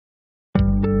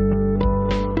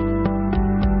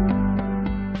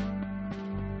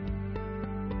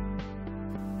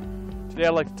Today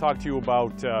I'd like to talk to you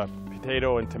about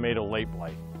potato and tomato late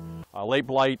blight. Late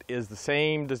blight is the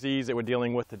same disease that we're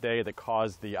dealing with today that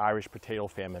caused the Irish potato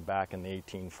famine back in the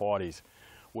 1840s,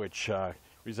 which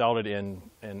resulted in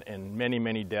many,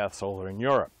 many deaths over in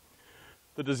Europe.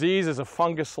 The disease is a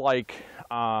fungus-like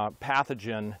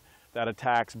pathogen that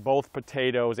attacks both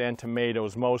potatoes and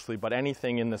tomatoes mostly, but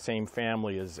anything in the same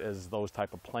family as those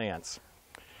type of plants.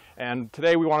 And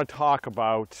today we want to talk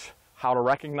about how to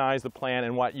recognize the plant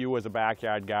and what you as a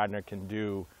backyard gardener can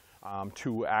do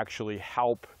to actually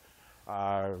help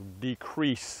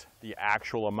decrease the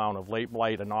actual amount of late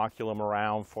blight inoculum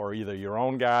around for either your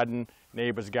own garden,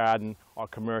 neighbor's garden, or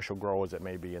commercial growers that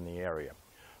may be in the area.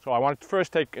 So I want to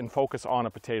first take and focus on a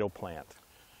potato plant.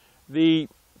 The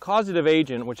causative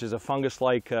agent, which is a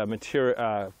fungus-like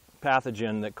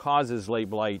pathogen that causes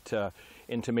late blight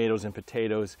in tomatoes and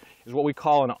potatoes, is what we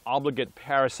call an obligate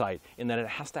parasite, in that it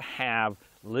has to have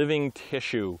living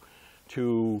tissue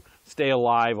to stay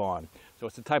alive on. So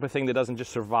it's the type of thing that doesn't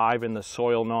just survive in the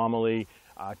soil normally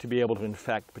to be able to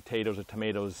infect potatoes or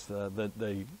tomatoes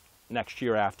the next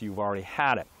year after you've already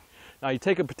had it. Now you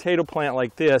take a potato plant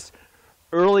like this,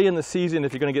 early in the season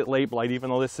if you're going to get late blight, even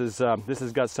though this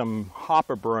has got some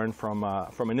hopper burn from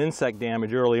an insect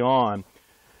damage early on,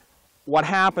 what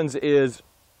happens is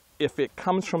if it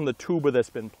comes from the tuber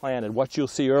that's been planted, what you'll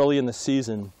see early in the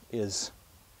season is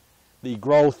the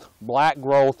growth, black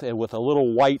growth with a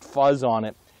little white fuzz on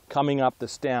it coming up the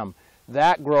stem.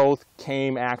 That growth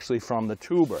came actually from the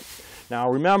tuber. Now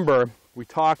remember, we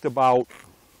talked about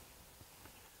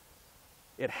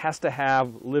it has to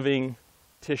have living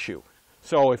tissue.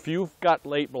 So if you've got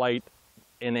late blight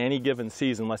in any given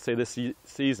season, let's say this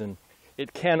season,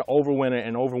 it can overwinter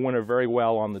and overwinter very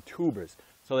well on the tubers.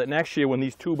 So that next year when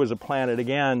these tubers are planted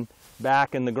again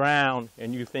back in the ground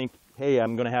and you think, hey,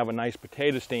 I'm going to have a nice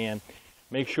potato stand,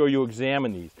 make sure you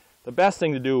examine these. The best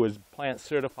thing to do is plant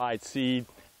certified seed.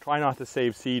 Try not to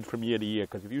save seed from year to year,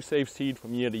 because if you save seed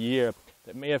from year to year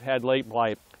that may have had late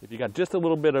blight, if you got just a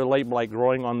little bit of late blight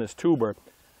growing on this tuber,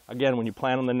 again, when you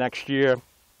plant them the next year,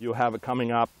 you'll have it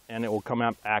coming up and it will come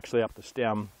up actually up the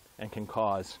stem and can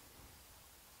cause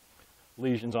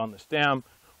lesions on the stem.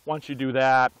 Once you do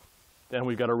that, then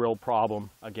we've got a real problem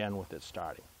again with it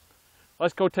starting.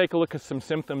 Let's go take a look at some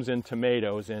symptoms in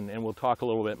tomatoes and we'll talk a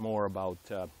little bit more about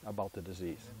the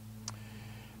disease.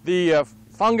 The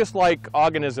fungus-like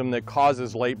organism that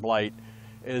causes late blight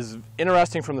is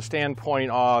interesting from the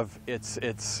standpoint of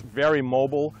it's very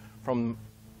mobile from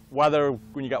weather.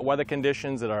 When you got weather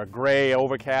conditions that are gray,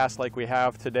 overcast like we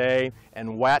have today,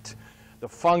 and wet, the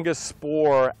fungus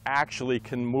spore actually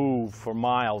can move for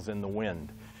miles in the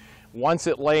wind. Once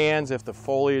it lands, if the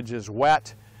foliage is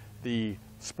wet, the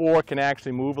spore can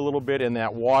actually move a little bit in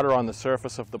that water on the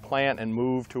surface of the plant and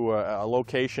move to a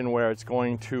location where it's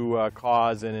going to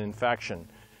cause an infection.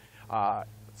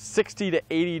 60 to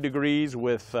 80 degrees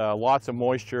with lots of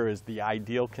moisture is the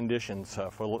ideal conditions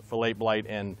for late blight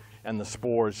and the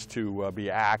spores to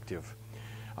be active.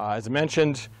 As I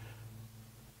mentioned,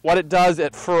 what it does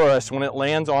at first when it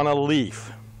lands on a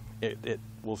leaf, it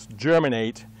will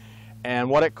germinate, and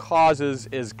what it causes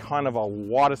is kind of a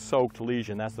water-soaked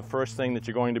lesion. That's the first thing that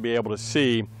you're going to be able to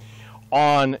see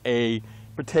on a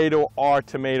potato or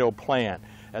tomato plant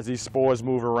as these spores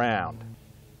move around.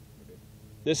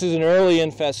 This is an early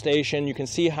infestation. You can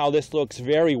see how this looks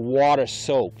very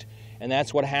water-soaked, and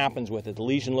that's what happens with it. The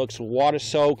lesion looks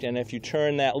water-soaked, and if you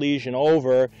turn that lesion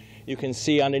over, you can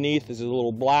see underneath there's a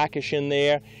little blackish in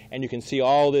there, and you can see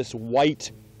all this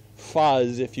white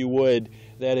fuzz, if you would,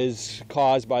 that is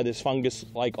caused by this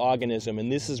fungus-like organism,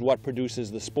 and this is what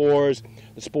produces the spores.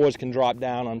 The spores can drop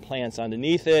down on plants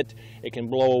underneath it. It can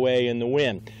blow away in the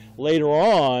wind. Later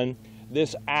on,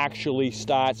 this actually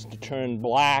starts to turn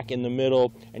black in the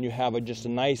middle, and you have just a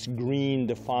nice green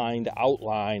defined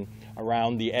outline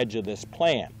around the edge of this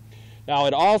plant. Now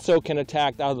it also can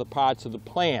attack other parts of the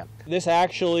plant. This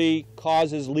actually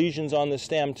causes lesions on the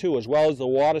stem too, as well as the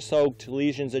water-soaked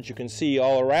lesions that you can see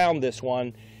all around this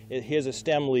one. Here's a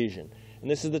stem lesion.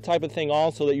 And this is the type of thing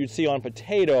also that you'd see on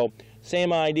potato.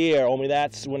 Same idea, only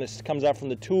that's when it comes up from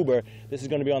the tuber. This is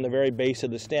going to be on the very base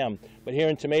of the stem. But here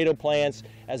in tomato plants,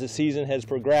 as the season has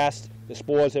progressed, the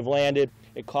spores have landed,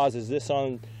 it causes this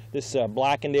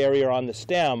blackened area on the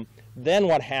stem. Then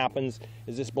what happens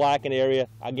is this blackened area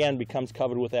again becomes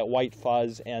covered with that white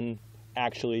fuzz, and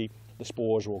actually the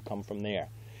spores will come from there.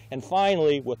 And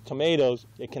finally, with tomatoes,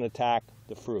 it can attack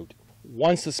the fruit.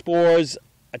 Once the spores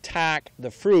attack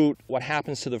the fruit, what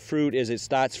happens to the fruit is it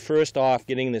starts first off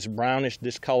getting this brownish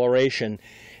discoloration,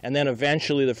 and then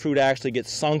eventually the fruit actually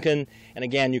gets sunken, and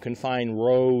again you can find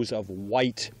rows of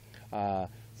white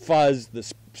fuzz, the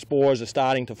spores are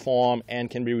starting to form and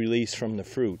can be released from the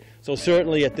fruit. So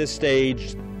certainly at this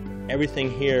stage,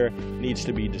 everything here needs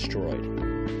to be destroyed.